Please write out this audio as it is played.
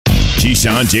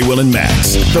Keyshawn, J. Will, and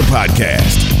Max, the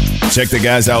podcast. Check the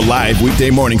guys out live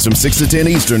weekday mornings from 6 to 10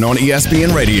 Eastern on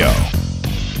ESPN Radio.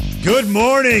 Good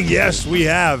morning. Yes, we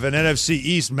have an NFC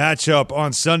East matchup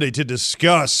on Sunday to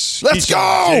discuss. Let's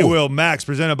go! J. Will, Max,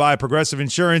 presented by Progressive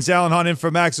Insurance. Alan Hunt in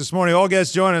for Max this morning. All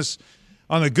guests join us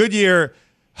on the Goodyear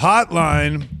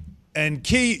Hotline. And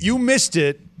Key, you missed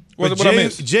it. What I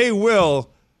missed? J.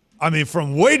 Will,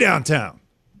 from way downtown.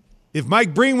 If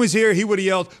Mike Breen was here, he would have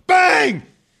yelled, bang!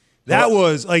 That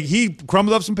was, he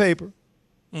crumbled up some paper.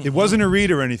 Mm-hmm. It wasn't a read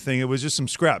or anything. It was just some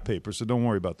scrap paper, so don't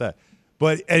worry about that.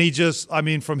 And he just,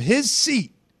 from his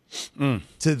seat to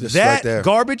just that right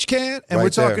garbage can, and right we're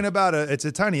talking there. about it's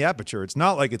a tiny aperture. It's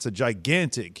not like it's a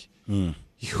gigantic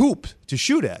hoop to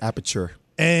shoot at. Aperture.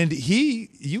 And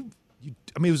it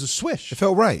was a swish. It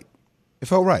felt right.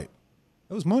 It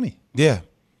was money. Yeah.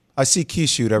 I see Key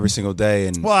shoot every single day.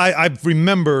 And Well, I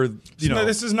remember,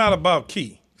 this is not about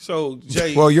Key. So,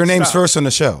 Jay. well, your name's stop. first on the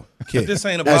show, Key. This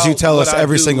ain't about as you tell what us I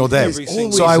every do single day. every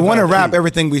single So I want to about wrap you.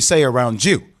 everything we say around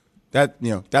you.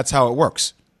 That's how it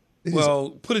works. Well,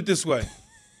 put it this way,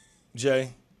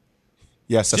 Jay.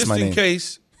 Yes, that's Just my in name.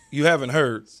 case you haven't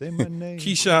heard, Say my name.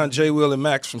 Keyshawn, J. Will, and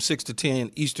Max from 6 to 10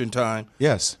 Eastern Time.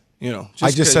 Yes. Just I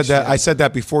just in said case that. you- I said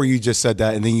that before you just said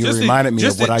that, and then you reminded me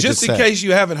of what I just said. Just in case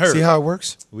you haven't heard. See how it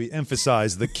works? We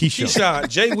emphasize the Keyshawn. Keyshawn,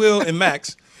 J. Will, and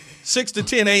Max, 6 to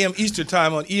 10 a.m. Eastern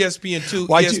Time on ESPN2,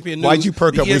 ESPN News, Why'd you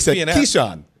perk the up when you said ESPN app.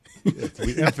 Keyshawn?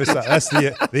 We emphasize. That's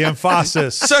the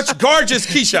emphasis. Such gorgeous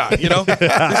Keyshawn,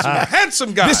 This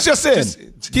handsome guy. This just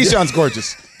in. Keyshawn's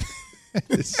gorgeous.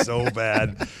 It's so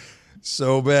bad.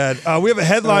 So bad. We have a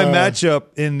headline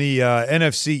matchup in the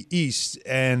NFC East,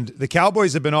 and the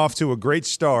Cowboys have been off to a great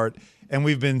start, and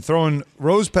we've been throwing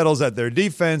rose petals at their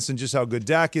defense and just how good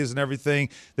Dak is and everything.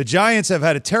 The Giants have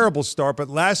had a terrible start, but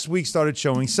last week started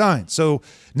showing signs. So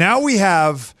now we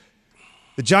have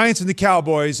the Giants and the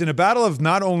Cowboys in a battle of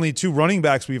not only two running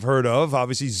backs we've heard of,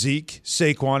 obviously Zeke,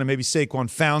 Saquon, and maybe Saquon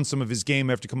found some of his game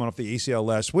after coming off the ACL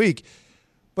last week.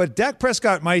 But Dak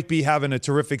Prescott might be having a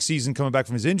terrific season coming back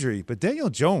from his injury. But Daniel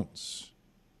Jones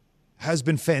has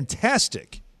been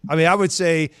fantastic. I would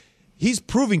say he's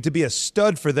proving to be a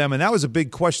stud for them, and that was a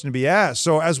big question to be asked.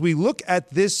 So as we look at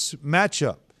this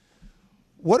matchup,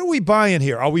 what are we buying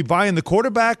here? Are we buying the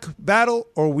quarterback battle,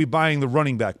 or are we buying the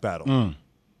running back battle?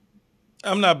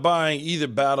 I'm not buying either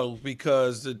battle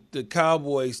because the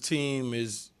Cowboys team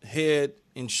is head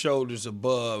and shoulders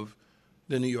above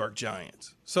the New York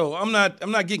Giants. So I'm not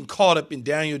getting caught up in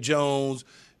Daniel Jones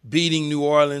beating New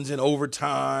Orleans in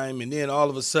overtime and then all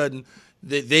of a sudden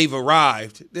they've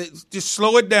arrived. Just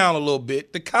slow it down a little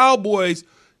bit. The Cowboys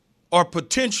are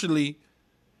potentially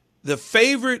the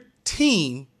favorite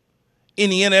team in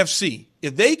the NFC.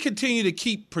 If they continue to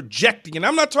keep projecting, and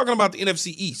I'm not talking about the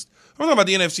NFC East, I'm talking about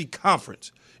the NFC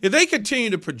Conference. If they continue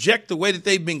to project the way that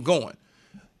they've been going,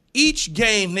 each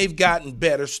game they've gotten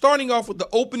better, starting off with the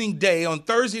opening day on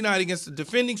Thursday night against the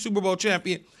defending Super Bowl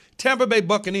champion Tampa Bay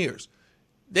Buccaneers.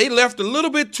 They left a little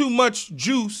bit too much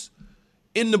juice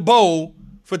in the bowl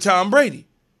for Tom Brady.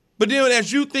 But then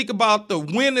as you think about the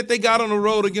win that they got on the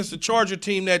road against the Charger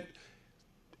team that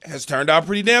has turned out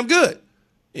pretty damn good,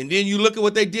 and then you look at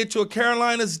what they did to a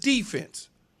Carolina's defense.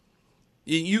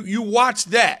 You watch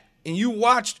that, and you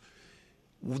watched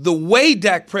the way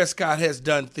Dak Prescott has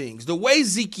done things, the way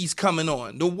Zeke's coming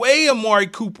on, the way Amari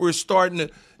Cooper is starting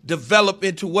to develop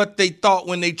into what they thought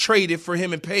when they traded for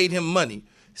him and paid him money.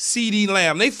 CeeDee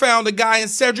Lamb. They found a guy in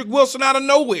Cedric Wilson out of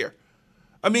nowhere.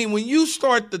 When you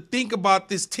start to think about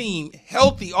this team,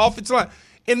 healthy offensive line,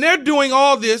 and they're doing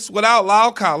all this without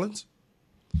Lyle Collins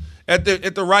at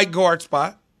the right guard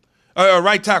spot, or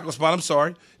right tackle spot, I'm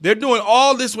sorry. They're doing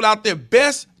all this without their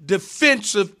best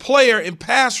defensive player and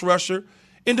pass rusher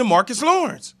in DeMarcus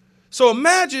Lawrence. So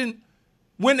imagine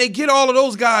when they get all of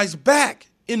those guys back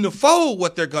in the fold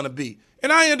what they're going to be.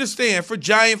 And I understand for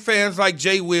Giant fans like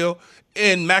Jay Will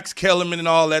and Max Kellerman and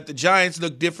all that, the Giants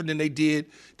look different than they did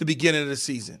the beginning of the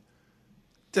season.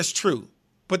 That's true.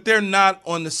 But they're not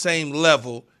on the same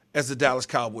level as the Dallas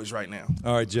Cowboys right now.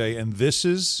 All right, Jay, and this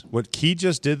is what Key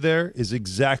just did there is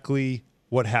exactly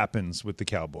what happens with the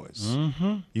Cowboys.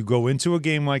 Mm-hmm. You go into a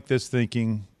game like this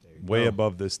thinking way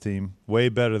above this team, way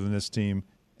better than this team,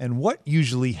 and what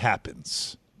usually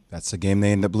happens? That's the game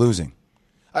they end up losing.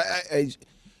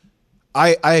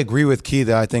 I agree with Key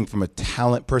that I think from a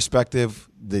talent perspective,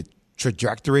 the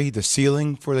trajectory, the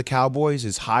ceiling for the Cowboys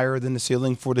is higher than the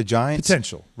ceiling for the Giants.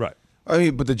 Potential, right.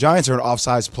 But the Giants are an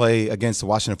offsides play against the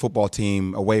Washington football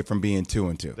team away from being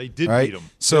 2-2. They did right? beat them.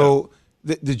 So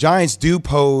the Giants do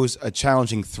pose a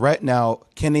challenging threat. Now,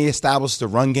 can they establish the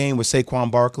run game with Saquon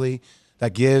Barkley?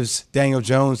 that gives Daniel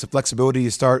Jones the flexibility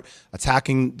to start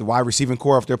attacking the wide receiving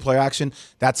core of their play action?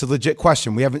 That's a legit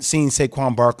question. We haven't seen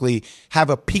Saquon Barkley have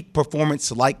a peak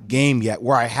performance-like game yet,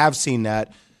 where I have seen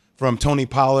that from Tony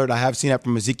Pollard, I have seen that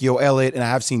from Ezekiel Elliott, and I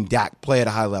have seen Dak play at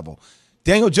a high level.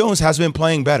 Daniel Jones has been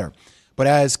playing better. But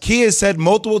as Key has said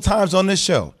multiple times on this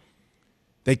show,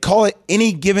 they call it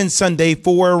any given Sunday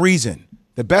for a reason.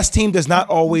 The best team does not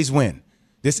always win.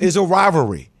 This is a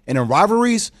rivalry. And in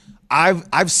rivalries,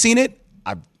 I've seen it.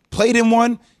 I've played in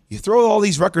one. You throw all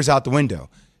these records out the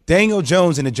window. Daniel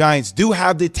Jones and the Giants do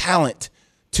have the talent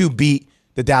to beat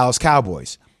the Dallas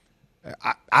Cowboys.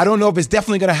 I don't know if it's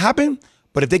definitely going to happen,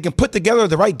 but if they can put together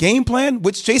the right game plan,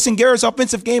 which Jason Garrett's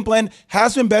offensive game plan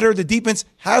has been better, the defense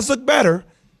has looked better,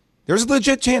 there's a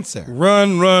legit chance there.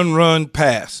 Run,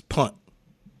 pass, punt.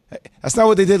 That's not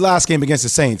what they did last game against the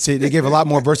Saints. They gave a lot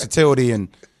more versatility in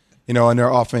their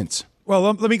offense. Well,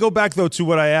 let me go back, though, to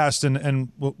what I asked,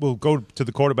 and we'll go to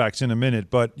the quarterbacks in a minute.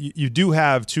 But you do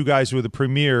have two guys who are the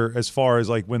premier as far as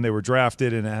like when they were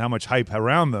drafted and how much hype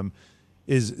around them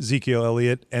is Ezekiel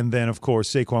Elliott and then, of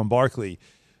course, Saquon Barkley.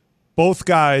 Both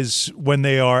guys, when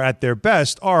they are at their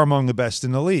best, are among the best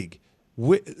in the league.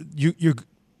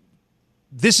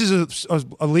 This is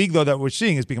a league, though, that we're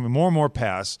seeing is becoming more and more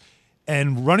pass,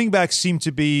 and running backs seem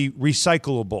to be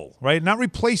recyclable, right? Not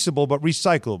replaceable, but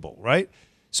recyclable, right?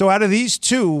 So out of these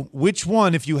two, which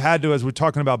one, if you had to, as we're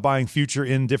talking about buying future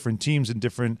in different teams and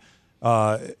different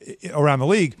around the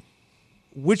league,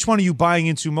 which one are you buying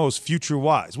into most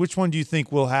future-wise? Which one do you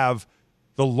think will have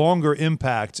the longer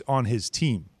impact on his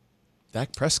team?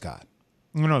 Dak Prescott.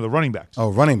 No, the running backs. Oh,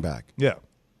 running back. Yeah.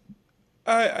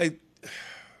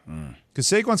 Because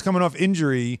Saquon's coming off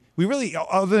injury. We really,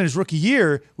 other than his rookie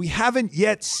year, we haven't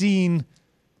yet seen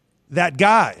that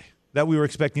guy that we were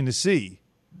expecting to see.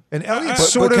 And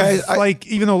Elliott's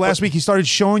even though last week he started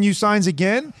showing you signs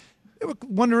again,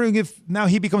 wondering if now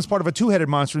he becomes part of a two-headed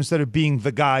monster instead of being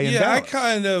the guy in Dallas.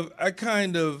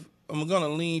 I'm going to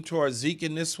lean towards Zeke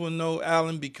in this one, though,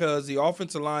 Allen, because the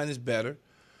offensive line is better.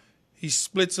 He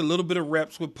splits a little bit of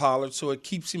reps with Pollard, so it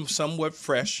keeps him somewhat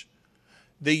fresh.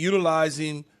 They utilize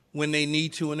him when they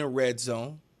need to in the red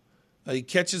zone. He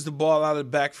catches the ball out of the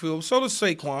backfield. So does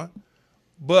Saquon.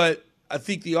 But I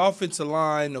think the offensive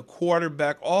line, the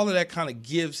quarterback, all of that kind of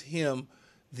gives him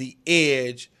the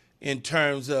edge in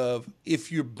terms of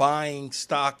if you're buying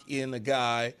stock in a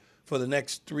guy for the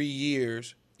next 3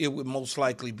 years, it would most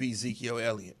likely be Ezekiel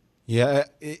Elliott. Yeah,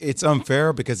 it's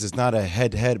unfair because it's not a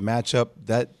head-to-head matchup.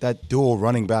 That dual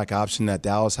running back option that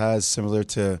Dallas has, similar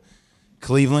to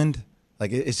Cleveland,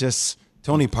 like it's just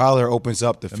Tony Pollard opens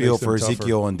up the field for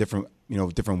Ezekiel in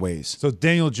different ways. So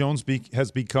Daniel Jones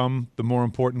has become the more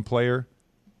important player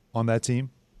on that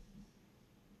team?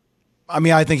 I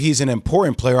mean, I think he's an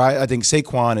important player. I think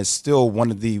Saquon is still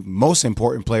one of the most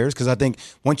important players because I think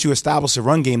once you establish a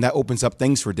run game, that opens up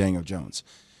things for Daniel Jones.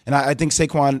 And I think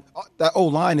Saquon, that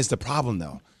O-line is the problem,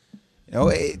 though.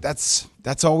 That's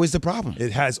always the problem.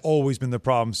 It has always been the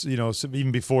problem,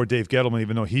 even before Dave Gettleman,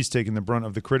 even though he's taken the brunt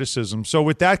of the criticism. So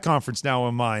with that conference now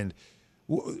in mind,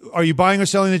 are you buying or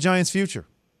selling the Giants' future?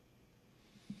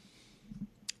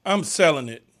 I'm selling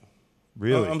it.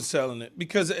 Really? I'm selling it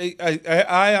because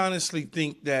I honestly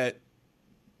think that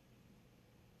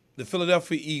the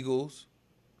Philadelphia Eagles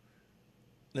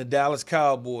and the Dallas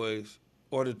Cowboys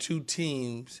are the two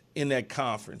teams in that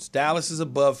conference. Dallas is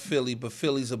above Philly, but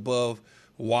Philly's above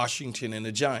Washington and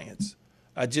the Giants.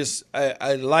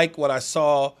 I like what I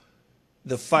saw,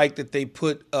 the fight that they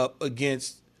put up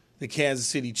against the Kansas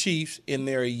City Chiefs, and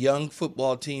they're a young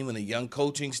football team and a young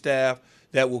coaching staff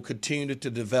that will continue to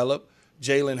develop.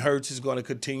 Jalen Hurts is going to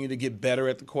continue to get better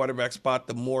at the quarterback spot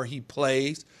the more he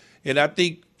plays. And I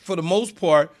think for the most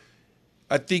part,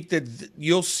 I think that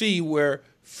you'll see where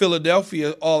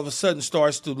Philadelphia all of a sudden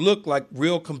starts to look like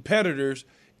real competitors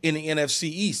in the NFC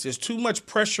East. There's too much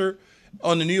pressure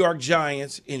on the New York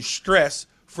Giants and stress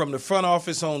from the front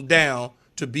office on down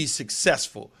to be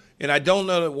successful. And I don't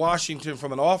know that Washington,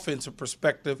 from an offensive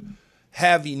perspective,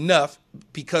 have enough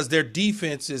because their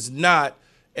defense is not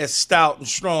as stout and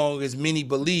strong as many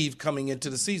believe coming into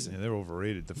the season. Yeah, they're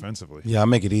overrated defensively. Yeah, I'll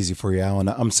make it easy for you, Alan.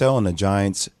 I'm selling the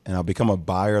Giants, and I'll become a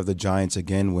buyer of the Giants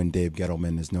again when Dave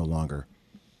Gettleman is no longer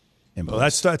in place.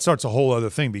 Well, that starts a whole other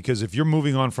thing because if you're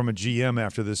moving on from a GM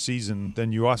after this season,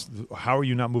 then you ask, how are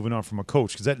you not moving on from a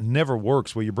coach? Because that never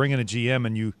works where you bring in a GM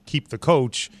and you keep the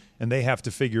coach and they have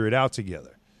to figure it out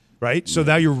together, right? So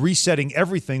now you're resetting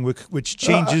everything, which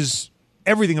changes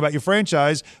everything about your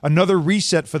franchise. Another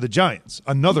reset for the Giants,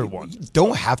 another one. You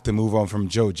don't have to move on from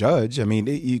Joe Judge. I mean,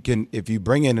 you can if you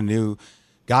bring in a new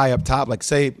guy up top, like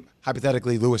say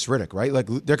hypothetically Louis Riddick, right? Like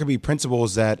there could be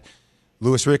principles that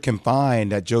Louis Riddick can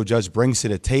find that Joe Judge brings to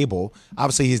the table.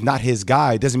 Obviously, he's not his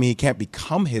guy. It doesn't mean he can't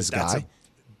become his guy.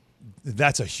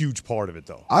 That's a huge part of it,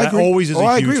 though. I agree. That always is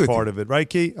a huge part you. of it, right,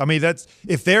 Key? I mean, that's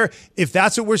if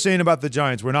that's what we're saying about the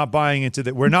Giants, we're not buying into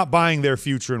that. We're not buying their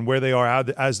future and where they are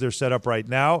as they're set up right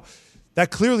now. That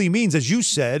clearly means, as you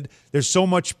said, there's so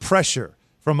much pressure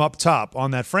from up top on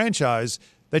that franchise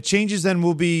that changes then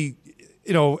will be,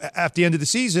 at the end of the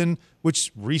season,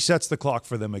 which resets the clock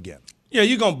for them again. Yeah,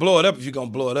 you're going to blow it up if you're going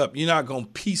to blow it up. You're not going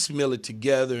to piecemeal it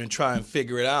together and try and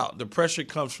figure it out. The pressure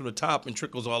comes from the top and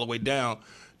trickles all the way down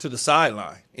to the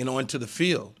sideline, into the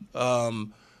field.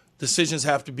 Decisions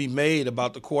have to be made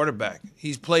about the quarterback.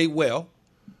 He's played well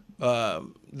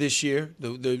this year.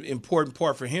 The important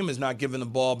part for him is not giving the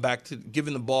ball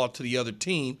to the other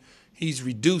team. He's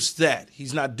reduced that.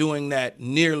 He's not doing that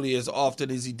nearly as often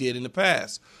as he did in the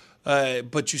past.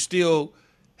 But you still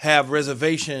have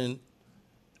reservation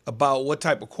about what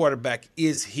type of quarterback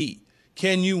is he.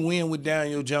 Can you win with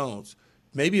Daniel Jones?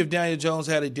 Maybe if Daniel Jones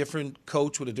had a different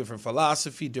coach with a different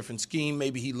philosophy, different scheme,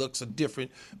 maybe he looks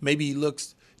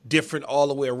different all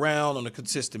the way around on a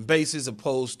consistent basis,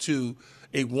 opposed to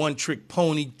a one-trick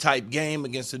pony type game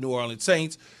against the New Orleans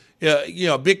Saints.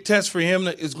 A big test for him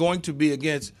is going to be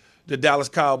against the Dallas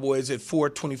Cowboys at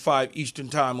 4:25 Eastern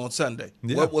time on Sunday.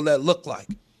 Yeah. What will that look like?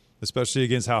 Especially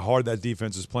against how hard that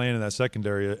defense is playing in that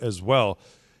secondary as well.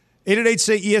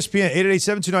 888-SAY-ESPN,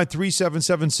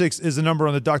 888-729-3776 is the number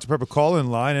on the Dr. Pepper call-in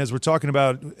line. As we're talking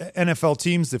about NFL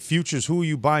teams, the futures, who are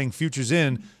you buying futures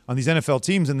in on these NFL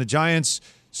teams? And the Giants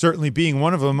certainly being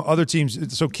one of them. Other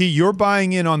teams. So, Key, you're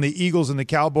buying in on the Eagles and the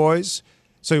Cowboys.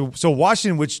 So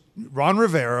Washington, which Ron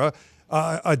Rivera,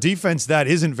 a defense that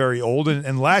isn't very old,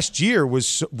 and last year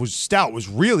was stout, was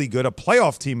really good, a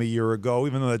playoff team a year ago,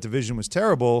 even though that division was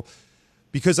terrible.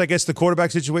 Because I guess the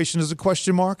quarterback situation is a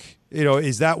question mark.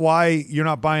 Is that why you're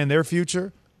not buying their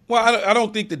future? Well, I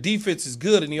don't think the defense is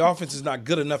good, and the offense is not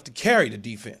good enough to carry the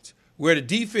defense. Where the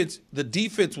defense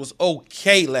was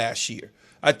okay last year.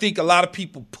 I think a lot of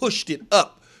people pushed it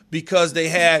up because they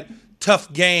had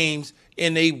tough games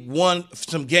and they won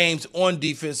some games on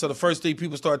defense. So the first thing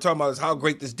people started talking about is how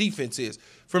great this defense is.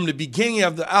 From the beginning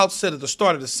of the outset of the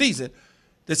start of the season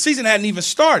hadn't even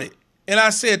started. And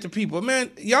I said to people, man,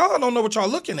 y'all don't know what y'all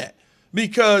looking at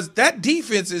because that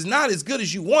defense is not as good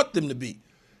as you want them to be.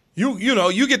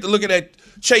 You get to look at that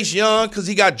Chase Young because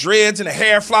he got dreads and the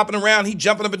hair flopping around. He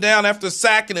jumping up and down after a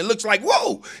sack, and it looks like,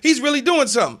 whoa, he's really doing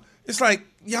something. It's like,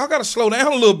 y'all got to slow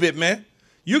down a little bit, man.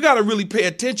 You got to really pay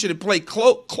attention and pay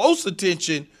close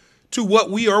attention to what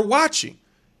we are watching.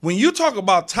 When you talk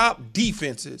about top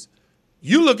defenses,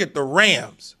 you look at the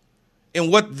Rams and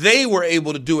what they were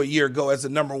able to do a year ago as the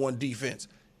number one defense.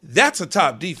 That's a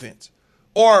top defense.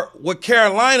 Or what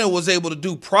Carolina was able to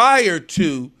do prior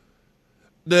to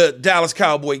the Dallas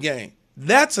Cowboy game.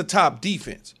 That's a top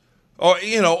defense. Or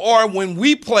when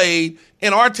we played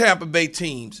in our Tampa Bay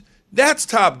teams, that's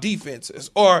top defenses.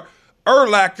 Or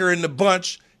Urlacher and the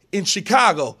bunch in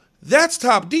Chicago, that's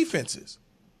top defenses.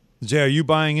 Jay, are you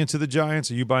buying into the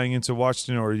Giants? Are you buying into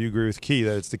Washington? Or do you agree with Key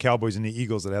that it's the Cowboys and the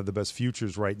Eagles that have the best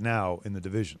futures right now in the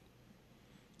division?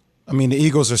 I mean, the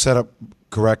Eagles are set up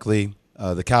correctly.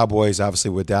 The Cowboys,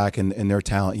 obviously, with Dak and their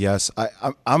talent, yes.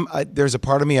 There's a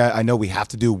part of me, I know we have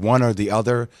to do one or the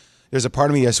other. There's a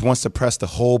part of me that just wants to press the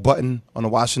whole button on the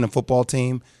Washington football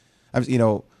team.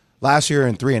 Last year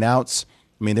in 3-and-outs,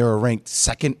 they were ranked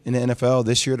second in the NFL.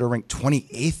 This year they're ranked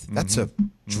 28th. That's a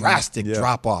drastic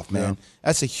drop-off, man. Yeah.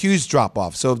 That's a huge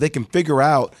drop-off. So if they can figure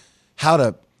out how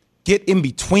to get in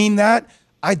between that,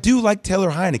 I do like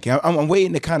Taylor Heineke. I'm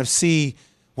waiting to kind of see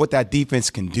what that defense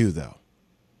can do, though.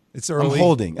 It's early.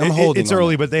 I'm holding. It's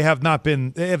early, but they have not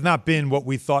been what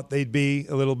we thought they'd be.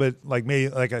 A little bit like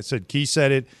I said, Key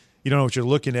said it. You don't know what you're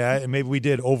looking at, and maybe we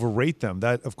did overrate them.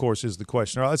 That, of course, is the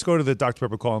question. All right, let's go to the Dr.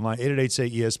 Pepper call line.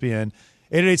 888-SAY-ESPN.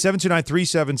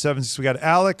 888-729-3776. We got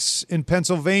Alex in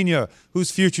Pennsylvania.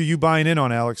 Whose future you buying in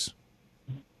on, Alex?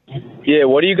 Yeah,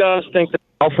 what do you guys think the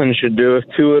Dolphins should do if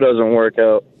Tua doesn't work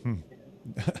out?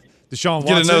 Deshaun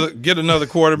Watson. Get another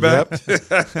quarterback. Yep.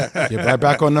 Get right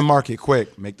back on the market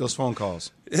quick. Make those phone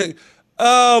calls.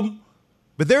 But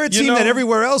they're a team that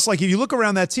everywhere else, like if you look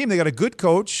around that team, they got a good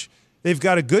coach. They've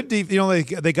got a good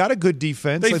they got a good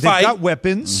defense. They've got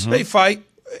weapons. Mm-hmm. They fight.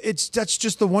 That's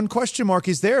just the one question mark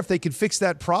is there. If they can fix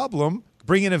that problem,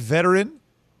 bring in a veteran,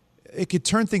 it could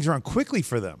turn things around quickly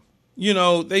for them.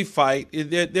 They fight.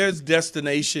 There's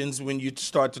destinations when you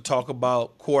start to talk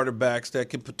about quarterbacks that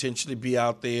could potentially be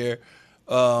out there.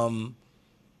 I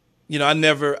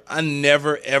never,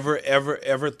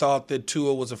 ever thought that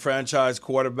Tua was a franchise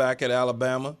quarterback at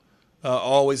Alabama.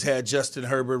 Always had Justin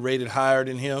Herbert rated higher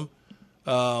than him.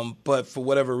 But for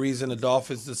whatever reason, the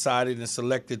Dolphins decided and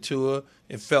selected Tua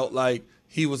and felt like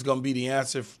he was going to be the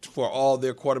answer for all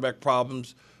their quarterback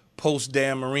problems post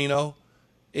Dan Marino,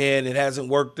 and it hasn't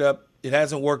worked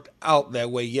out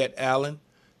that way yet, Allen.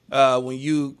 When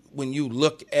you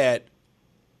look at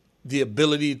the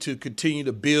ability to continue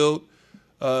to build,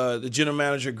 the general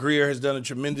manager Greer has done a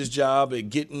tremendous job at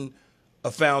getting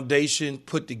a foundation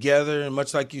put together, and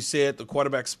much like you said, the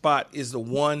quarterback spot is the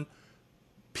one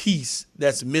piece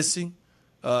that's missing.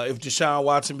 If Deshaun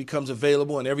Watson becomes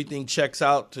available and everything checks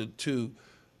out to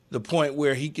the point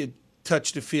where he could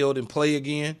touch the field and play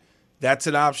again, that's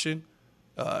an option.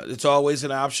 It's always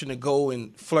an option to go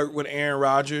and flirt with Aaron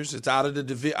Rodgers. It's out of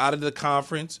the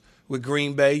conference with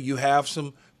Green Bay. You have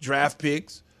some draft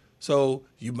picks, so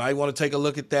you might want to take a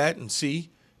look at that and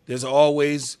see. There's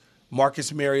always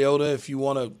Marcus Mariota if you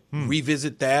want to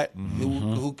revisit that,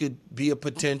 who could be a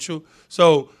potential.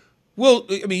 So,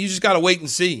 you just got to wait and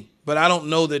see. But I don't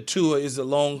know that Tua is a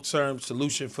long-term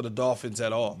solution for the Dolphins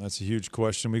at all. That's a huge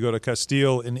question. We go to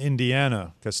Castile in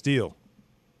Indiana. Castile.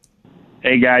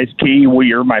 Hey, guys. Key,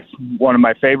 you're one of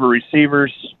my favorite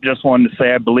receivers. Just wanted to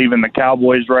say I believe in the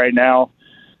Cowboys right now.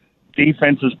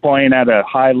 Defense is playing at a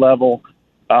high level.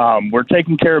 We're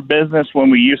taking care of business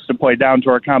when we used to play down to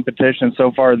our competition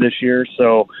so far this year.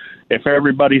 So if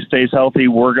everybody stays healthy,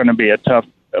 we're going to be a tough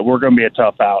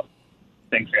out.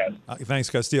 Thanks, guys. Thanks,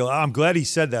 Castile. I'm glad he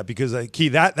said that because, Key,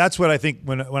 that's what I think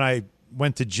when I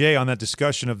went to Jay on that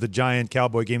discussion of the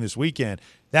Giant-Cowboy game this weekend.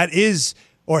 That is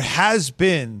or has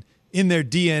been in their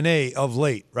DNA of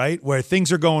late, right? Where things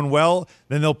are going well,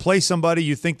 then they'll play somebody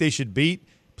you think they should beat,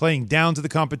 playing down to the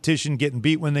competition, getting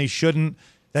beat when they shouldn't.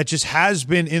 That just has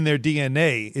been in their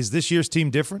DNA. Is this year's team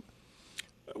different?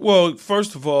 Well,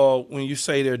 first of all, when you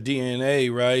say their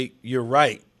DNA, right, you're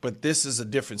right. But this is a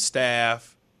different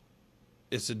staff.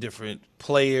 It's a different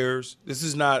players. This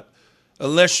is not,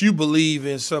 unless you believe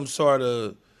in some sort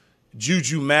of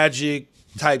juju magic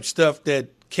type stuff that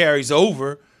carries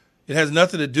over, it has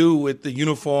nothing to do with the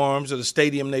uniforms or the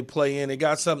stadium they play in. It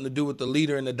got something to do with the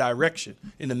leader and the direction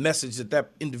and the message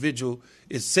that individual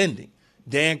is sending.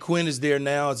 Dan Quinn is there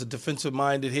now as a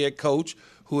defensive-minded head coach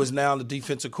who is now the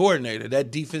defensive coordinator.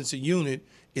 That defensive unit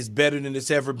is better than it's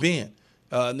ever been,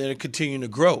 and they're continuing to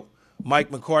grow.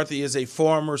 Mike McCarthy is a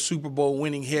former Super Bowl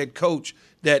winning head coach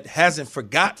that hasn't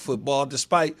forgot football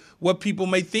despite what people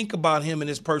may think about him and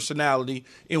his personality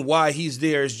and why he's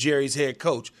there as Jerry's head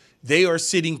coach. They are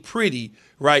sitting pretty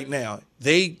right now.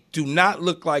 They do not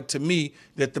look like to me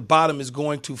that the bottom is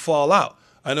going to fall out.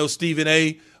 I know Stephen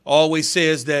A. always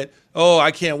says that,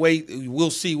 I can't wait,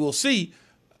 we'll see.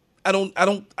 I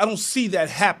don't see that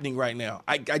happening right now.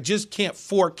 I just can't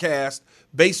forecast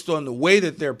based on the way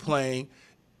that they're playing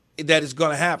that it's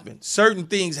going to happen. Certain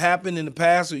things happened in the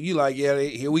past where you like, yeah,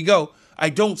 here we go. I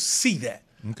don't see that.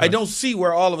 Okay. I don't see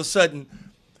where all of a sudden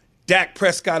Dak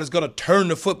Prescott is going to turn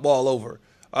the football over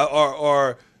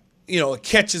or a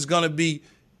catch is going to be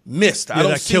missed. Yeah, I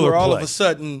don't see where all of a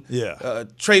sudden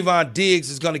Trayvon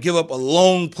Diggs is going to give up a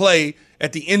long play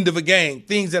at the end of a game,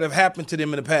 things that have happened to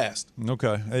them in the past.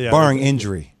 Okay. Yeah. Barring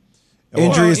injury.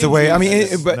 Injury is the way. I mean,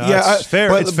 it's fair.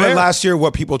 But last year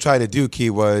what people tried to do, Key,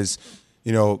 was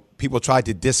people tried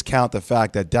to discount the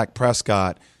fact that Dak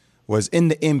Prescott was in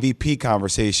the MVP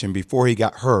conversation before he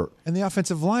got hurt. And the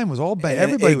offensive line was all banged.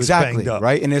 Everybody was banged up.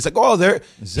 Right? And it's like,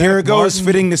 here it goes,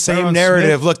 fitting the same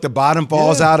narrative. Smith. Look, the bottom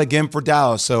falls out again for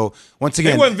Dallas. So, once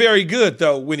again. He wasn't very good,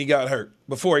 though, when he got hurt,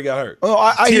 before he got hurt. Oh,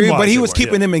 I hear you, but he was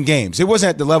keeping them in games. It wasn't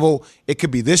at the level it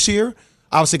could be this year,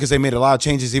 obviously because they made a lot of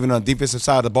changes even on the defensive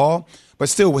side of the ball. But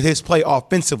still, with his play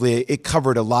offensively, it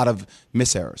covered a lot of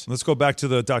miss errors. Let's go back to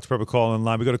the Dr. Pepper call in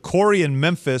line. We go to Corey in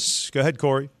Memphis. Go ahead,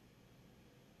 Corey.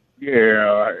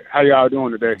 Yeah, how y'all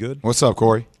doing today? Good. What's up,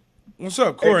 Corey? What's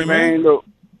up, Corey, hey, man? Look,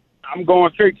 I'm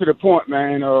going straight to the point,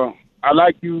 man. I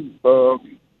like you,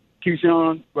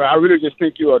 Keyshawn, but I really just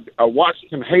think you're a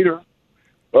Washington hater.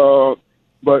 But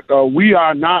we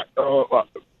are not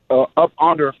up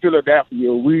under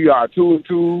Philadelphia. We are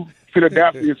 2-2.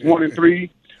 Philadelphia is 1-3.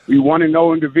 We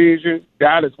 1-0 in division.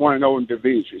 Dallas 1-0 in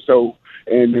division. So,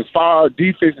 and as far as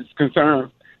defense is concerned,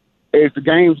 as the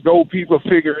games go, people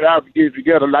figure it out to get it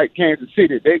together. Like Kansas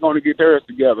City, they're going to get theirs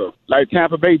together. Like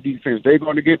Tampa Bay defense, they're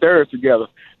going to get theirs together.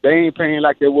 They ain't playing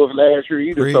like they was last year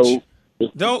either. Preach.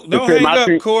 So don't hang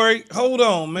up, Corey. Hold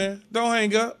on, man. Don't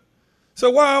hang up. So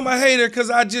why am I a hater? Because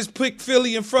I just picked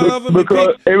Philly in front of them and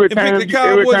picked the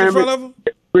Cowboys in front of them?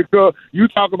 Because you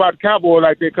talk about the Cowboys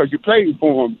like that because you played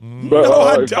for them. But no,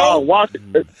 I don't.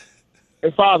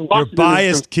 As far as Washington, you're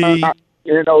biased, Key.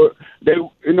 They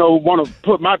want to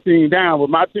put my team down, but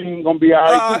my team gonna be all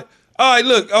right. All right,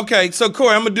 look, okay, so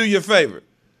Corey, I'm going to do you a favor.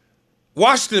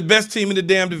 Washington, the best team in the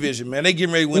damn division, man. They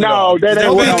getting ready to win it all. That ain't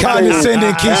Don't what be I'm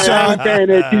condescending, Keyshawn. I ain't saying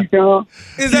that, Keyshawn.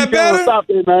 Is that Keyshawn, better? Stop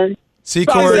it, man. See,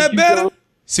 Stop Corey. Is that better?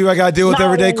 See what I got to deal with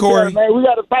every it day, ain't Corey? better, man. We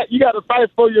got to fight. You got to fight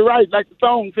for your right, like the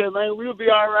song said, man. We'll be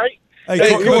all right. Hey,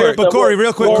 Corey,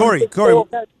 real quick,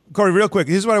 Corey, real quick.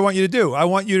 Here's what I want you to do. I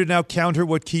want you to now counter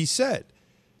what Key said.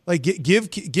 Like,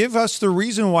 give us the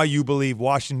reason why you believe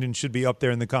Washington should be up there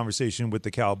in the conversation with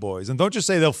the Cowboys, and don't just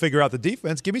say they'll figure out the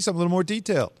defense. Give me something a little more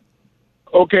detailed.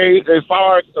 Okay, as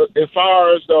far as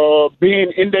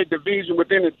being in that division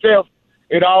within itself,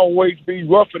 it always be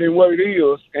rougher than what it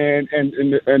is, and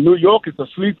New York is a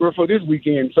sleeper for this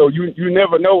weekend. So you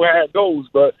never know how it goes.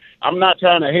 But I'm not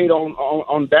trying to hate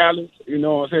on Dallas. You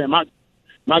know what I'm saying?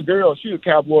 My girl, she's a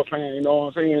Cowboy fan. You know what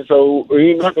I'm saying? So it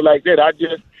ain't nothing like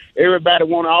that. Everybody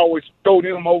want to always throw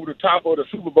them over the top of the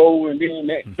Super Bowl and then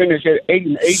finish at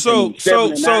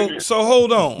 8-8. So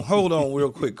hold on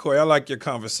real quick, Corey. I like your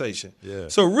conversation. Yeah.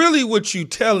 So really what you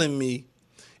telling me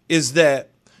is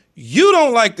that you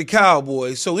don't like the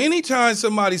Cowboys. So anytime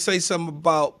somebody say something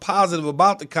positive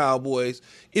about the Cowboys,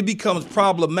 it becomes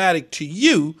problematic to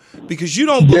you because you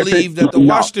don't believe that the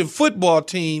Washington football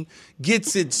team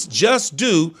gets its just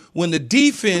due when the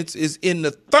defense is in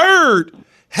the third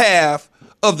half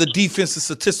of the defensive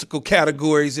statistical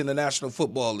categories in the National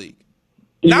Football League.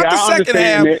 Not the second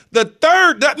half, the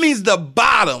third, that means the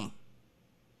bottom.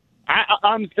 I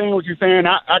understand what you're saying.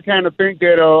 I kind of think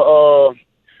that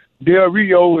Del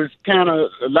Rio is kind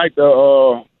of like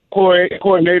the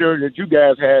coordinator that you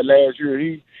guys had last year.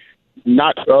 He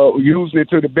not using it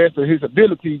to the best of his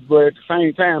abilities, but at the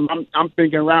same time, I'm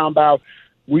thinking around about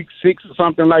week 6 or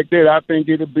something like that. I think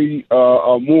it'll be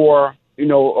a more,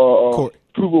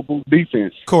 provable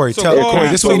defense. Corey, this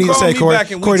is what you need to say, Corey.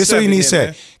 Corey, this is what you need to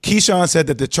say. Keyshawn said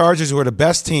that the Chargers were the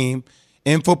best team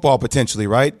in football potentially,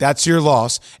 right? That's your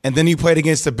loss. And then you played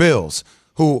against the Bills,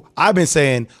 who I've been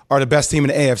saying are the best team in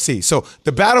the AFC. So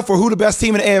the battle for who the best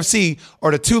team in the AFC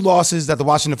are the 2 losses that the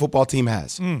Washington football team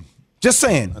has. Just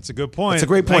saying. That's a good point. That's a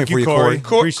great point for you, Corey.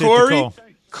 Appreciate the call.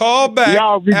 Call back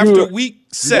after week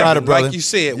 7, like you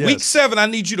said. Yes. Week 7, I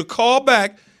need you to call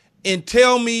back and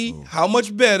tell me how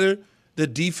much better the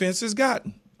defense has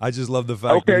gotten. I just love the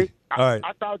fact. Okay. All right.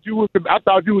 I thought you was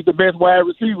the best wide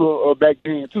receiver back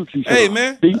then too, Keyshawn. Hey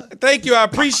man, thank you. I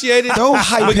appreciate it. Don't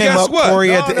hype him up, what?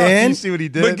 Corey, at the end. You see what he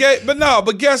did?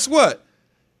 But guess what?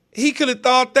 He could have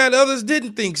thought that others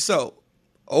didn't think so.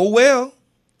 Oh well.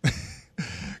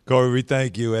 Corey, we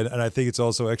thank you, and I think it's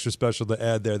also extra special to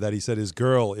add there that he said his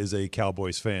girl is a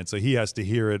Cowboys fan, so he has to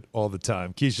hear it all the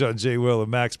time. Keyshawn, J. Will, and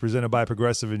Max, presented by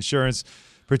Progressive Insurance.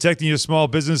 Protecting your small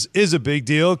business is a big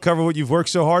deal. Cover what you've worked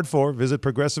so hard for. Visit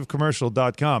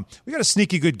ProgressiveCommercial.com. We got a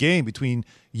sneaky good game between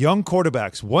young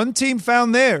quarterbacks. One team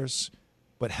found theirs,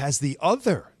 but has the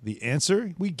other? The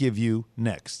answer we give you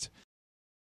next.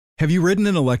 Have you ridden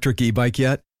an electric e-bike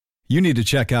yet? You need to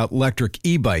check out Electric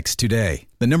E-Bikes today,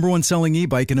 the #1 selling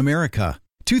e-bike in America.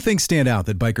 2 things stand out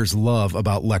that bikers love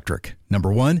about Electric.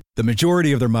 Number 1, the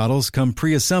majority of their models come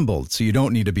pre-assembled, so you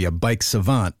don't need to be a bike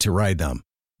savant to ride them.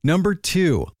 Number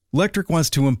 2, Electric wants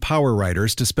to empower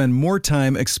riders to spend more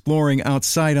time exploring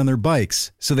outside on their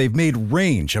bikes, so they've made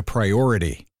range a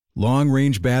priority.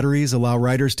 Long-range batteries allow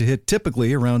riders to hit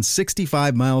typically around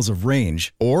 65 miles of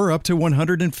range, or up to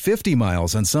 150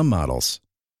 miles on some models.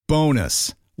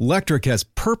 Bonus, Electric has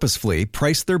purposefully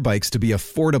priced their bikes to be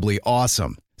affordably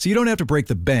awesome, so you don't have to break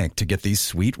the bank to get these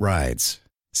sweet rides.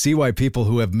 See why people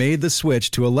who have made the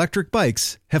switch to electric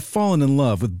bikes have fallen in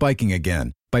love with biking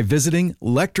again by visiting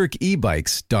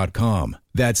lectricebikes.com.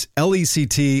 That's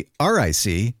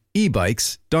LECTRIC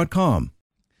ebikes.com.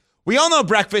 We all know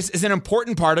breakfast is an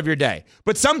important part of your day,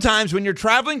 but sometimes when you're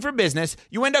traveling for business,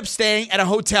 you end up staying at a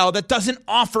hotel that doesn't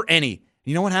offer any.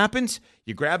 You know what happens?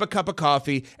 You grab a cup of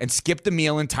coffee and skip the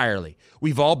meal entirely.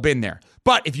 We've all been there.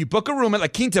 But if you book a room at La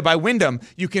Quinta by Wyndham,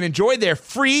 you can enjoy their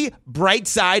free Bright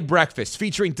Side breakfast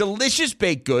featuring delicious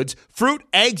baked goods, fruit,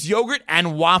 eggs, yogurt,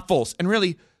 and waffles. And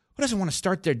really, who doesn't want to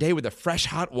start their day with a fresh,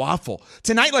 hot waffle?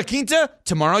 Tonight, La Quinta,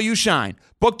 tomorrow you shine.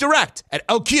 Book direct at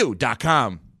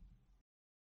lq.com.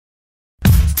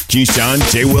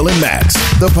 Keyshawn, J. Will, and Max,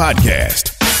 the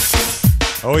podcast.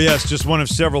 Oh, yes, just one of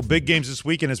several big games this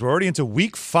weekend as we're already into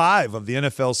week 5 of the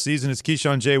NFL season. It's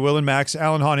Keyshawn, J. Will, and Max.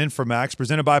 Alan Hahn in for Max,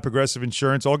 presented by Progressive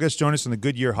Insurance. All guests join us on the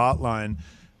Goodyear Hotline.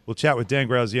 We'll chat with Dan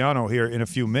Graziano here in a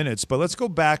few minutes. But let's go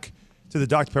back to the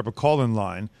Dr. Pepper call-in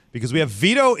line because we have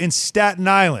Vito in Staten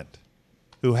Island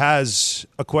who has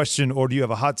a question, or do you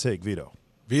have a hot take, Vito?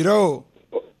 Vito.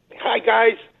 Hi,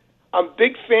 guys. I'm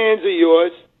big fans of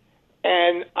yours,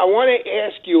 and I want to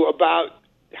ask you about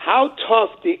how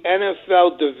tough the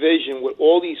NFL division with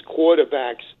all these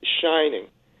quarterbacks shining.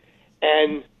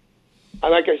 And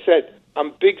like I said,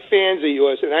 I'm big fans of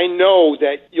yours, and I know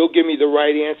that you'll give me the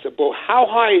right answer. But how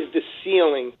high is the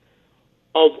ceiling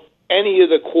of any of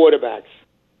the quarterbacks?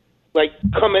 Like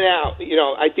coming out,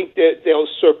 I think that they'll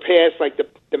surpass like the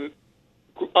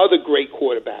other great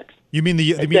quarterbacks. You mean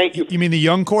you mean the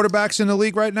young quarterbacks in the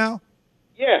league right now?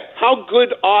 Yeah, how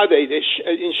good are they?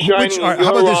 In shining in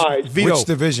your eyes. Vito, which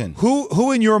division?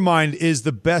 Who in your mind is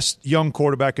the best young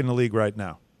quarterback in the league right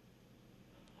now?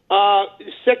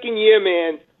 Second year,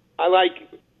 man.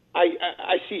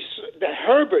 I see that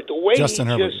Herbert, the way Justin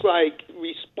he Herbert. just like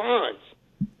responds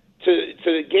to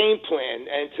the game plan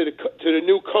and to the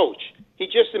new coach. He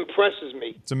just impresses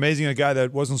me. It's amazing a guy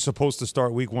that wasn't supposed to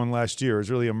start week 1 last year has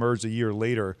really emerged a year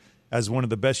later as one of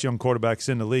the best young quarterbacks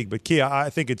in the league. But, Kia, I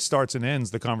think it starts and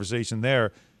ends the conversation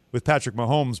there with Patrick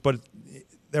Mahomes. But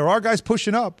there are guys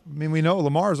pushing up. I mean, we know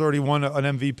Lamar's already won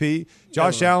an MVP.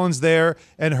 Josh Allen's there.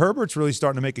 And Herbert's really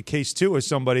starting to make a case, too, as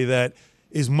somebody that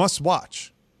is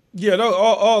must-watch. Yeah,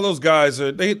 all those guys,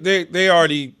 they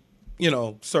already,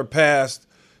 surpassed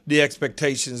the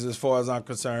expectations as far as I'm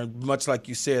concerned. Much like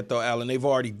you said, though, Alan, they've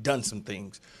already done some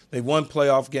things. They've won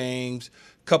playoff games,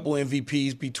 couple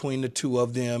MVPs between the two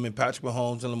of them, and Patrick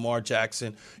Mahomes and Lamar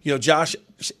Jackson. Josh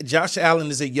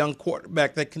Allen is a young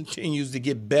quarterback that continues to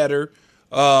get better.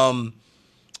 Getting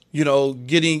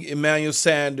Emmanuel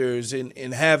Sanders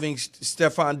and having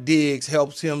Stephon Diggs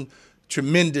helps him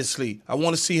tremendously. I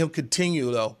want to see him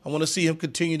continue, though. I want to see him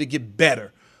continue to get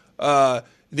better.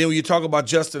 Then when you talk about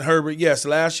Justin Herbert, yes,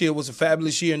 last year was a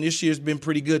fabulous year, and this year's been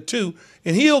pretty good too,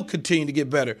 and he'll continue to get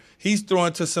better. He's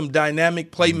throwing to some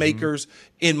dynamic playmakers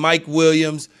in Mike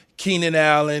Williams, Keenan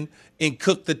Allen, and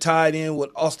Cook the tight end with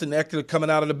Austin Eckler coming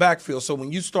out of the backfield. So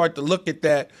when you start to look at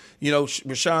that,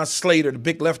 Rashawn Slater, the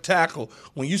big left tackle,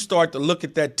 when you start to look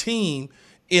at that team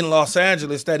in Los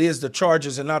Angeles, that is the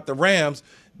Chargers and not the Rams,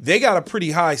 they got a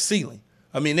pretty high ceiling.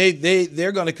 I mean,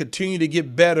 they're going to continue to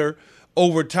get better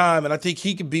over time, and I think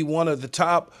he could be one of the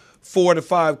top 4 to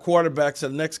 5 quarterbacks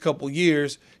in the next couple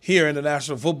years here in the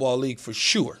National Football League for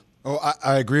sure. Oh,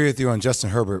 I agree with you on Justin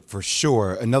Herbert for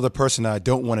sure. Another person I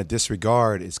don't want to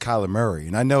disregard is Kyler Murray.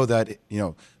 And I know that,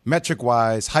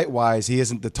 metric-wise, height-wise, he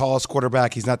isn't the tallest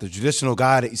quarterback. He's not the traditional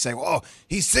guy that you say, oh,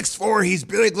 he's 6'4", he's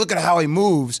big, look at how he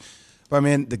moves. But, I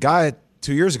mean, the guy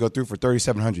 2 years ago threw for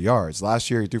 3,700 yards.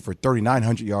 Last year he threw for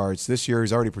 3,900 yards. This year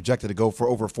he's already projected to go for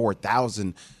over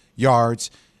 4,000 yards.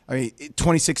 I mean,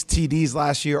 26 TDs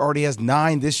last year, already has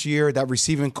 9 this year. That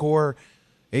receiving core,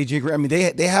 A.J. Green, I mean,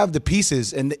 they have the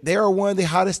pieces, and they are one of the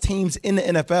hottest teams in the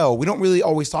NFL. We don't really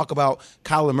always talk about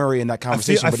Kyler Murray in that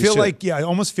conversation. I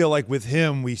almost feel like with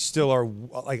him, we still are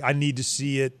like, I need to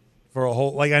see it for a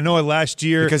whole. Like I know last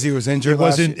year because he was injured.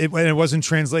 It wasn't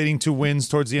translating to wins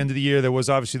towards the end of the year. There was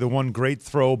obviously the one great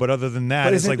throw, but other than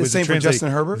that, it's like the same for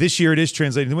Justin Herbert. This year, it is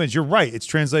translating to wins. You're right; it's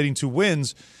translating to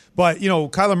wins. But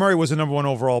Kyler Murray was a number 1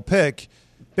 overall pick.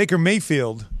 Baker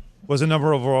Mayfield was a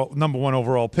number 1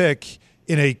 overall pick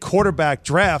in a quarterback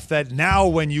draft. That now,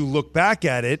 when you look back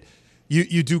at it,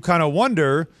 you do kind of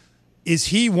wonder: is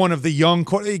he one of the young?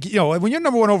 When you're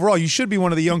number 1 overall, you should be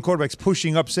one of the young quarterbacks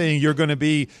pushing up, saying you're going to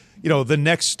be, the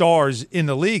next stars in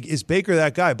the league. Is Baker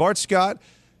that guy? Bart Scott,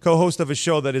 co-host of a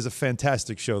show that is a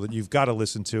fantastic show that you've got to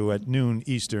listen to at noon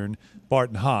Eastern, Bart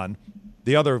and Hahn.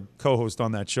 The other co-host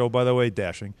on that show, by the way,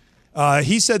 dashing.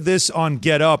 He said this on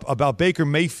Get Up about Baker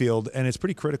Mayfield, and it's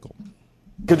pretty critical.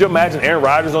 Could you imagine Aaron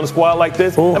Rodgers on a squad like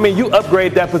this? I mean, you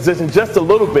upgrade that position just a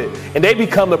little bit, and they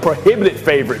become the prohibited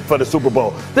favorite for the Super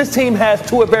Bowl. This team has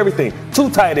 2 of everything: 2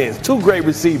 tight ends, 2 great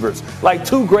receivers,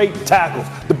 2 great tackles,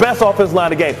 the best offensive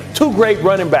line of the game, 2 great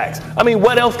running backs. I mean,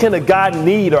 what else can a guy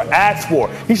need or ask for?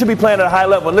 He should be playing at a high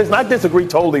level. And listen, I disagree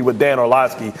totally with Dan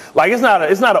Orlovsky. It's not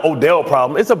an Odell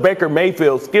problem. It's a Baker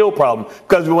Mayfield skill problem.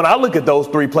 Because when I look at those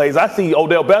 3 plays, I see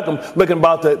Odell Beckham looking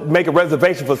about to make a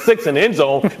reservation for 6 in the end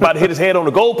zone, about to hit his head on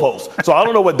the goalpost. So I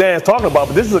don't know what Dan's talking about,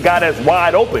 but this is a guy that's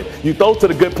wide open. You throw to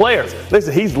the good players.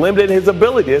 Listen, he's limited in his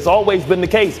ability. It's always been the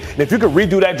case. And if you could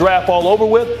redo that draft all over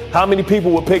with, how many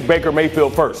people would pick Baker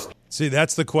Mayfield first? See,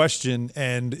 that's the question.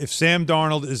 And if Sam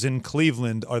Darnold is in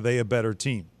Cleveland, are they a better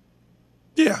team?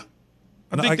 Yeah.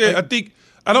 I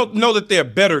don't know that they're a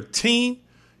better team.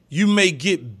 You may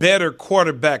get better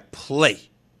quarterback play.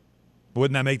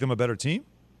 Wouldn't that make them a better team?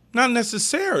 Not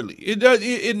necessarily.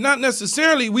 It not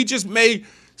necessarily. We just may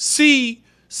see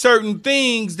certain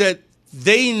things that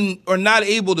they are not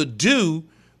able to do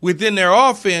within their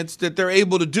offense that they're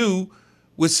able to do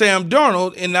with Sam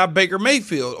Darnold and not Baker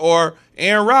Mayfield, or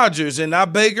Aaron Rodgers and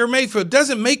not Baker Mayfield.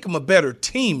 Doesn't make them a better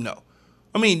team, though.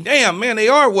 I mean, damn, man, they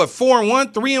are,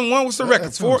 4-1, 3-1? What's the record?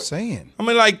 That's what I'm saying. I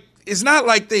mean, like, it's not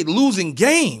like they're losing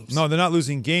games. No, they're not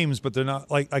losing games, but they're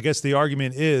not, like, I guess the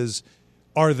argument is,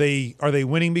 are they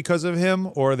winning because of him,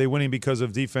 or are they winning because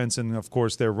of defense and, of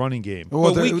course, their running game?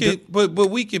 Well,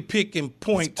 but we could pick and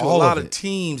point to a lot of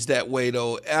teams that way,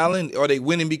 though. Allen, are they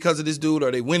winning because of this dude?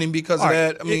 Are they winning because of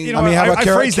that? I mean, how about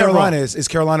Carolina? Is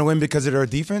Carolina win because of their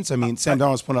defense? I mean, Sam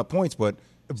Darnold's putting up points, but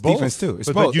it's defense too. It's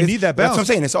both. But you need that balance. That's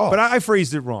what I'm saying. It's all. But I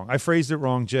phrased it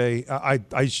wrong. Jay.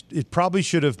 It probably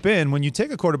should have been, when you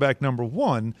take a quarterback number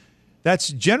one, that's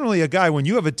generally a guy, when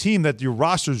you have a team that your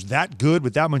roster's that good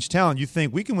with that much talent, you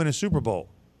think we can win a Super Bowl,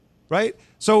 right?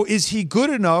 So is he good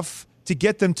enough to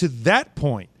get them to that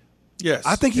point? Yes.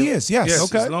 I think he is, yes.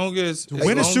 Okay. As long as to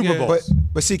win a Super Bowl.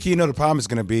 But see, you know, the problem is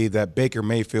going to be that Baker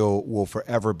Mayfield will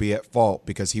forever be at fault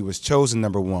because he was chosen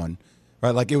number one,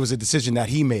 right? Like, it was a decision that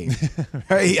he made.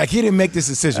 Right? Like, he didn't make this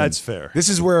decision. That's fair. This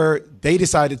is where they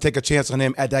decided to take a chance on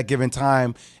him at that given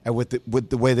time and with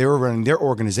the way they were running their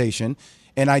organization.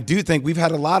 And I do think we've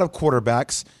had a lot of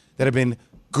quarterbacks that have been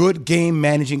good game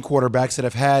managing quarterbacks that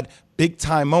have had big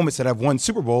time moments that have won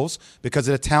Super Bowls because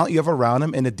of the talent you have around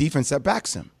them and the defense that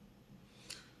backs them.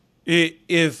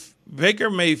 If Baker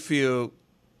Mayfield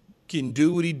can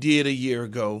do what he did a year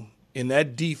ago and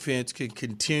that defense can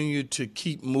continue to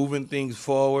keep moving things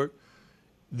forward,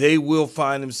 they will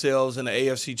find themselves in the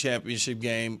AFC Championship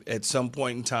game at some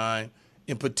point in time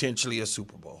and potentially a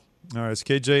Super Bowl. All right, it's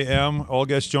KJM. All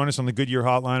guests join us on the Goodyear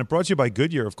Hotline. Brought to you by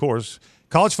Goodyear, of course.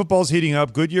 College football is heating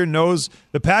up. Goodyear knows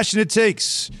the passion it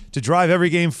takes to drive every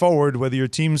game forward. Whether your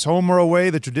team's home or away,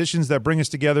 the traditions that bring us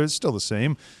together is still the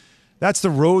same. That's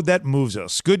the road that moves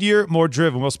us. Goodyear, more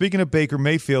driven. Well, speaking of Baker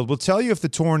Mayfield, we'll tell you if the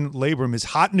torn labrum is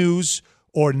hot news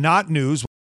or not news.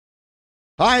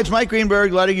 Hi, it's Mike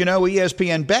Greenberg letting you know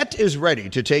ESPN Bet is ready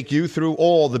to take you through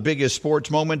all the biggest sports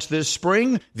moments this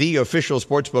spring. The official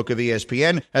sportsbook of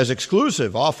ESPN has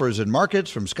exclusive offers and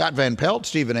markets from Scott Van Pelt,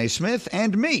 Stephen A. Smith,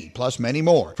 and me, plus many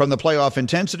more. From the playoff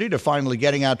intensity to finally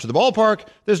getting out to the ballpark,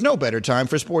 there's no better time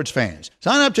for sports fans.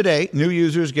 Sign up today. New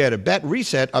users get a bet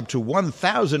reset up to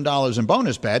 $1,000 in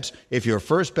bonus bets if your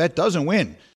first bet doesn't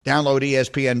win. Download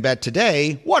ESPN Bet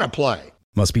today. What a play.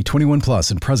 Must be 21 plus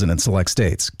and present in select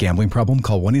states. Gambling problem?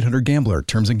 Call 1-800-GAMBLER.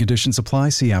 Terms and conditions apply.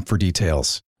 See app for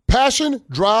details. Passion,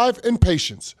 drive, and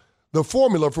patience. The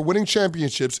formula for winning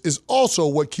championships is also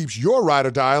what keeps your ride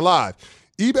or die alive.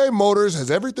 eBay Motors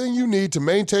has everything you need to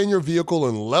maintain your vehicle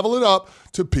and level it up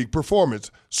to peak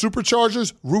performance.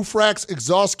 Superchargers, roof racks,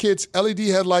 exhaust kits, LED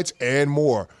headlights, and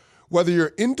more. Whether you're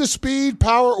into speed,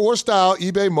 power, or style,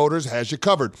 eBay Motors has you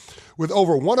covered. With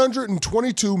over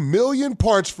 122 million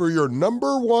parts for your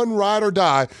number one ride or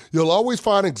die, you'll always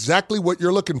find exactly what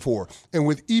you're looking for. And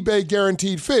with eBay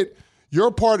Guaranteed Fit,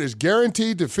 your part is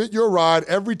guaranteed to fit your ride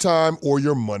every time or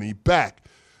your money back.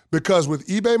 Because with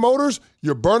eBay Motors,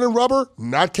 you're burning rubber,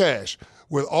 not cash.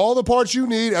 With all the parts you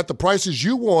need at the prices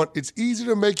you want, it's easy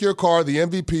to make your car the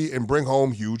MVP and bring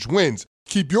home huge wins.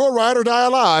 Keep your ride or die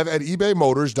alive at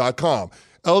ebaymotors.com.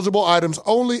 Eligible items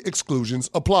only. Exclusions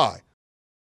apply.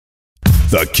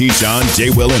 The Keyshawn, J.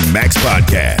 Will, and Max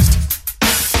podcast.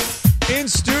 In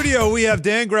studio, we have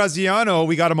Dan Graziano.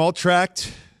 We got him all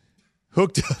tracked,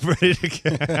 hooked up, ready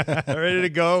to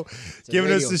go.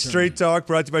 Giving us the Straight Talk,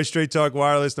 brought to you by Straight Talk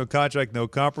Wireless. No contract, no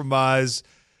compromise.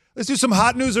 Let's do some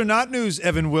hot news or not news,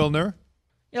 Evan Wilner.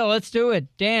 Yeah, let's do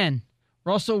it. Dan,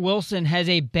 Russell Wilson has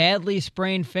a badly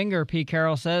sprained finger, Pete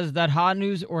Carroll says. Is that hot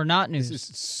news or not news? This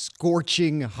is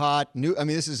scorching hot news. I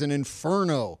mean, this is an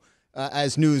inferno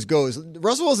as news goes.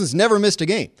 Russell Wilson's never missed a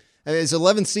game. I mean, his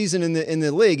 11th season in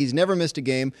the league, he's never missed a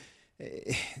game.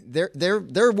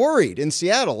 They're worried in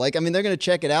Seattle. Like, I mean, they're going to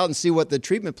check it out and see what the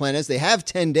treatment plan is. They have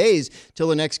 10 days till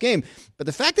the next game. But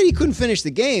the fact that he couldn't finish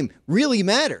the game really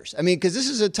matters. I mean, because this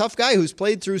is a tough guy who's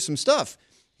played through some stuff.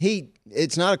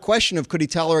 It's not a question of could he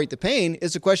tolerate the pain.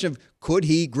 It's a question of could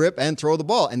he grip and throw the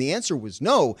ball? And the answer was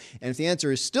no. And if the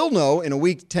answer is still no in a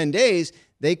week, 10 days,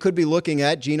 they could be looking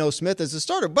at Geno Smith as a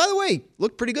starter. By the way,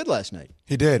 looked pretty good last night.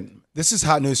 He did. This is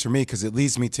hot news for me because it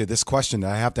leads me to this question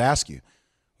that I have to ask you.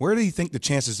 Where do you think the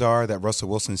chances are that Russell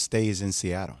Wilson stays in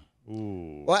Seattle?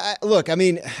 Ooh. Well,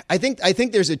 I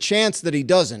think there's a chance that he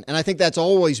doesn't, and I think that's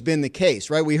always been the case,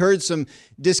 right? We heard some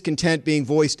discontent being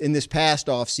voiced in this past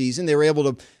offseason. They were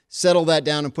able to settle that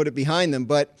down and put it behind them,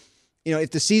 but you know,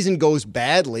 if the season goes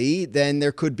badly, then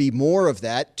there could be more of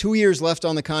that. 2 years left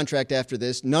on the contract after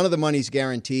this. None of the money's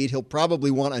guaranteed. He'll probably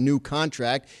want a new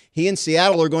contract. He and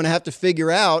Seattle are going to have to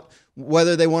figure out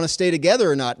whether they want to stay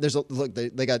together or not.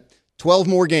 They got 12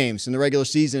 more games in the regular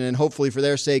season, and hopefully for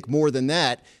their sake more than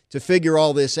that to figure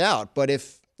all this out. But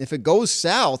if if it goes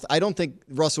south, I don't think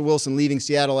Russell Wilson leaving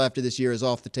Seattle after this year is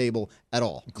off the table at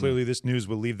all. Clearly, this news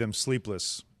will leave them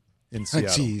sleepless in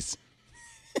Seattle. Jeez.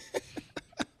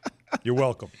 You're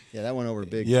welcome. Yeah, that went over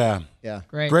big. Yeah.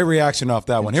 Great reaction off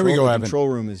that one. Here we go, The Evan. control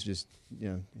room is just,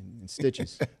 in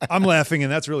stitches. I'm laughing,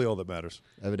 and that's really all that matters.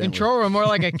 Evidently. Control room more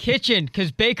like a kitchen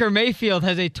because Baker Mayfield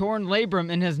has a torn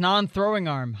labrum in his non-throwing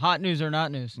arm. Hot news or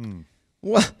not news?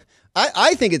 Well,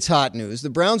 I think it's hot news. The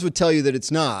Browns would tell you that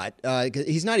it's not.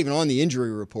 He's not even on the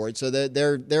injury report, so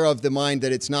they're of the mind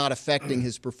that it's not affecting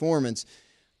his performance.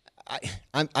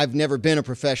 I've never been a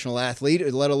professional athlete,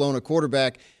 let alone a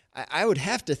quarterback. I would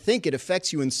have to think it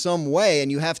affects you in some way, and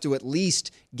you have to at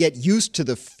least get used to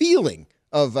the feeling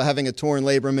of having a torn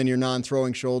labrum in your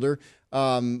non-throwing shoulder.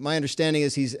 My understanding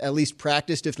is he's at least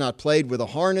practiced, if not played, with a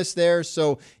harness there,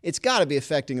 so it's got to be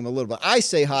affecting him a little bit. I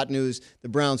say hot news. The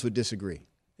Browns would disagree.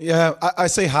 Yeah, I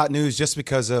say hot news just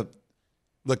because of,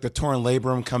 look, the torn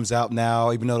labrum comes out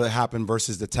now, even though that happened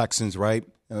versus the Texans, right?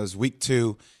 It was week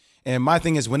 2. And my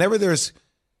thing is, whenever there's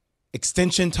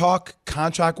extension talk,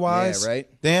 contract-wise, right.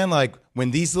 Dan, like when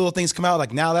these little things come out,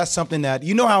 like now that's something that,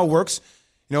 you know how it works.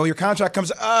 Your contract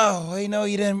comes, you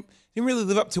didn't really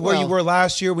live up to where you were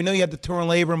last year. We know you had the torn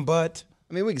labrum, but...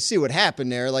 I mean, we can see what happened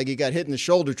there. Like, he got hit in the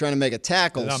shoulder trying to make a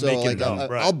tackle. Not So, making it up,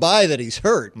 right. I'll buy that he's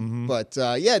hurt. But,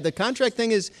 the contract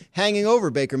thing is hanging over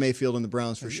Baker Mayfield and the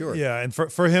Browns for sure. Yeah, and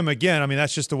for him, again, I mean,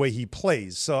 that's just the way he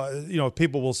plays. So,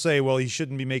 people will say, well, he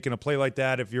shouldn't be making a play like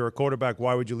that. If you're a quarterback,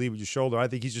 why would you leave with your shoulder? I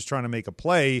think he's just trying to make a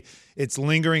play. It's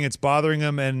lingering. It's bothering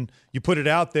him. And you put it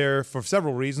out there for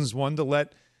several reasons. One, to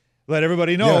let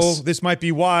everybody know this might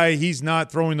be why he's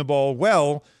not throwing the ball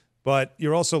well. But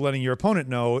you're also letting your opponent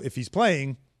know if he's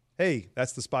playing, hey,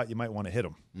 that's the spot you might want to hit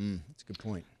him. That's a good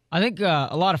point. I think a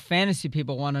lot of fantasy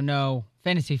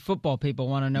football people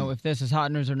want to know if this is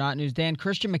hot news or not news. Dan,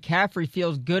 Christian McCaffrey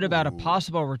feels good about a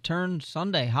possible return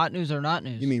Sunday. Hot news or not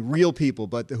news? You mean real people,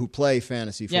 but who play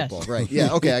fantasy football, Yes. right?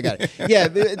 Yeah, okay, I got it. Yeah,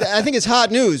 I think it's hot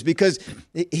news because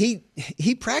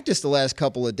he practiced the last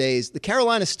couple of days. The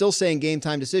Carolina's still saying game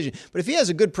time decision, but if he has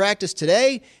a good practice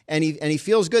today and he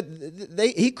feels good,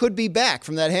 he could be back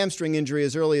from that hamstring injury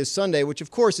as early as Sunday, which of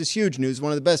course is huge news.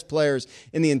 One of the best players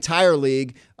in the entire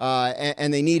league,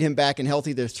 and they need him back and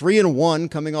healthy. They're 3-1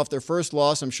 coming off their first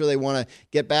loss. I'm sure they want to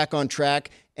get back on track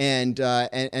and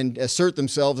assert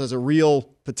themselves as a real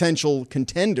potential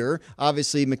contender.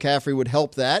 Obviously, McCaffrey would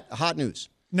help that. Hot news.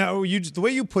 Now, the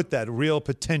way you put that, real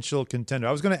potential contender,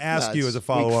 I was going to ask you as a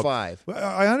follow-up. Week 5. Well,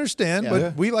 I understand,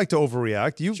 but we like to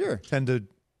overreact. You tend to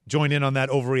join in on that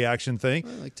overreaction thing.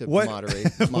 I like to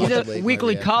moderate my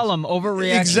weekly reactions. column,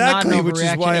 overreaction, Exactly, not which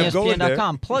is why I'm going there.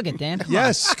 ESPN.com. Plug it, Dan. Come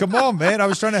Yes, come on, man. I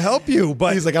was trying to help you,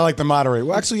 but he's like, I like to moderate.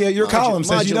 Well, actually, your column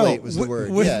says you modulate don't. was the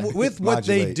word. with what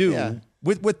they Modulate. do,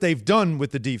 with what they've done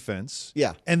with the defense,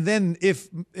 and then if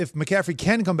McCaffrey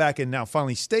can come back and now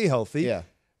finally stay healthy,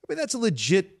 I mean, that's a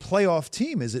legit playoff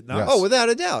team, is it not? Yes. Oh, without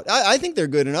a doubt. I think they're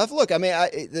good enough. Look, I mean,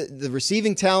 the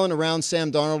receiving talent around Sam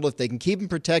Darnold, if they can keep him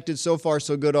protected, so far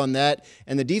so good on that.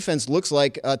 And the defense looks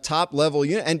like a top-level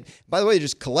unit. And, by the way,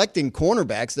 just collecting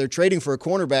cornerbacks. They're trading for a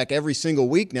cornerback every single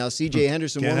week now. C.J.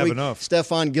 Henderson Can't one have week, enough.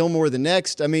 Stephon Gilmore the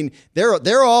next. I mean,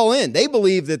 they're all in. They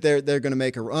believe that they're going to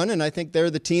make a run, and I think they're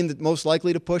the team that's most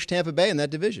likely to push Tampa Bay in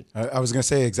that division. I was going to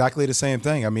say exactly the same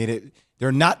thing. I mean,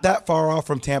 they're not that far off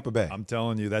from Tampa Bay. I'm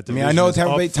telling you that. I mean, I know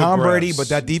Tampa Bay, Tom Brady, grabs. but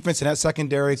that defense and that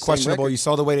secondary, questionable. record. You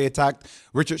saw the way they attacked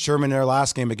Richard Sherman in their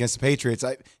last game against the Patriots.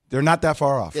 They're not that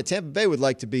far off. Yeah, Tampa Bay would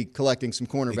like to be collecting some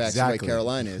cornerbacks the way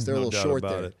Carolina is. They're a No little doubt short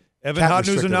about there. it. Evan, Cap hot news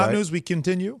or restricted, not right? news? We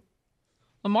continue.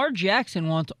 Lamar Jackson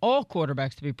wants all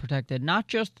quarterbacks to be protected, not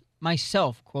just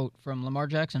myself, quote from Lamar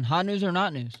Jackson. Hot news or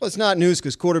not news? Well, it's not news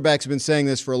because quarterbacks have been saying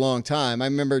this for a long time. I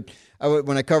remember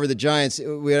when I covered the Giants,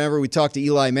 whenever we talked to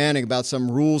Eli Manning about some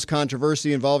rules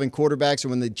controversy involving quarterbacks, or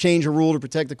when they change a rule to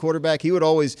protect the quarterback, he would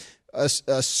always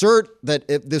assert that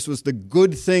if this was the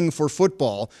good thing for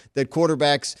football, that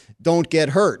quarterbacks don't get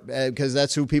hurt because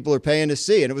that's who people are paying to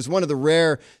see. And it was one of the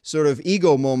rare sort of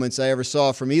ego moments I ever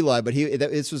saw from Eli. But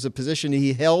this was a position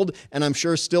he held, and I'm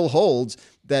sure still holds,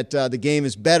 that the game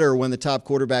is better when the top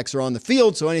quarterbacks are on the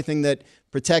field. So anything that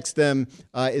protects them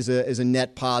is a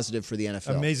net positive for the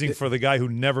NFL. Amazing for the guy who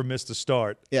never missed a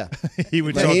start. Yeah. He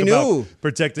would But talk he knew about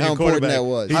protecting how your quarterback.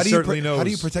 important that was. He certainly knows. How do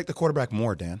you protect the quarterback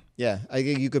more, Dan? Yeah, I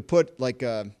think you could put like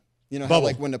You know, how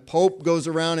like when the Pope goes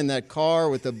around in that car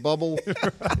with the bubble,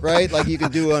 right? Like you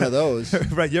could do one of those.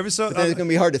 Right. You ever saw? It's going to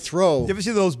be hard to throw. You ever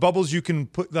see those bubbles you can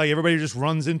put, like everybody just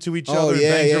runs into each other and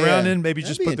bangs around in? Maybe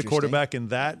That'd just put the quarterback in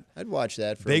that. I'd watch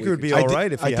that for Baker a week would be all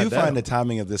right if he I had do that. find the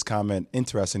timing of this comment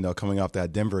interesting, though, coming off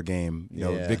that Denver game. You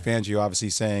know, big fans you obviously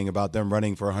saying about them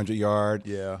running for 100-yard.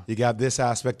 Yeah. You got this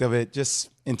aspect of it. Just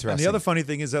interesting. And the other funny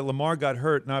thing is that Lamar got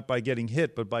hurt not by getting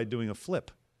hit, but by doing a flip.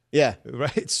 Yeah.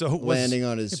 Right? So it landing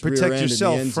on his protect rear end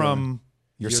yourself in the end from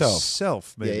zone.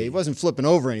 yourself, maybe. Yeah, he wasn't flipping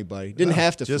over anybody. Didn't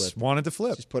have to flip. Just wanted to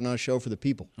flip. Just putting on a show for the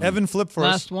people. Evan, flip for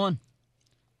Last us. one.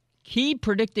 He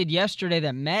predicted yesterday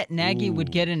that Matt Nagy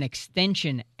would get an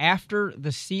extension after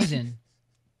the season.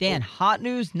 Dan, hot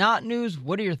news, not news?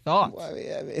 What are your thoughts? Well,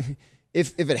 I mean,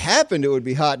 if it happened, it would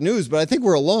be hot news. But I think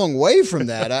we're a long way from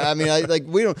that. I mean,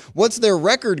 we don't. What's their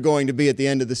record going to be at the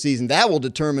end of the season? That will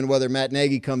determine whether Matt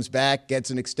Nagy comes back, gets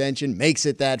an extension, makes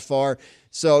it that far.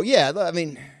 So yeah, I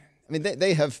mean,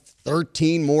 they have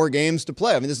 13 more games to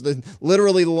play. I mean, this is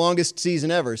literally the longest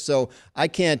season ever. So I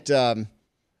can't.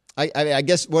 I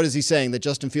guess what is he saying? That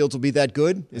Justin Fields will be that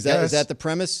good? Is that the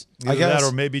premise? Either that,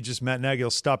 or maybe just Matt Nagy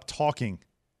will stop talking.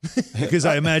 Because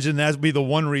I imagine that would be the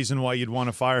one reason why you'd want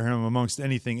to fire him amongst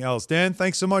anything else. Dan,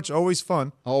 thanks so much. Always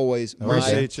fun. Always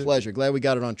my pleasure. Glad we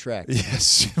got it on track.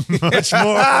 Yes, much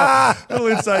more.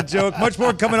 Little inside joke. Much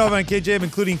more coming up on KJM,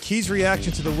 including Key's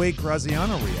reaction to the way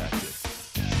Graziano reacted.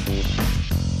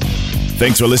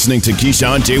 Thanks for listening to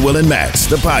Keyshawn, J. Will, and Max,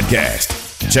 the podcast.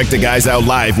 Check the guys out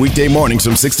live weekday mornings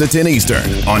from 6 to 10 Eastern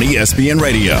on ESPN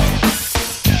Radio.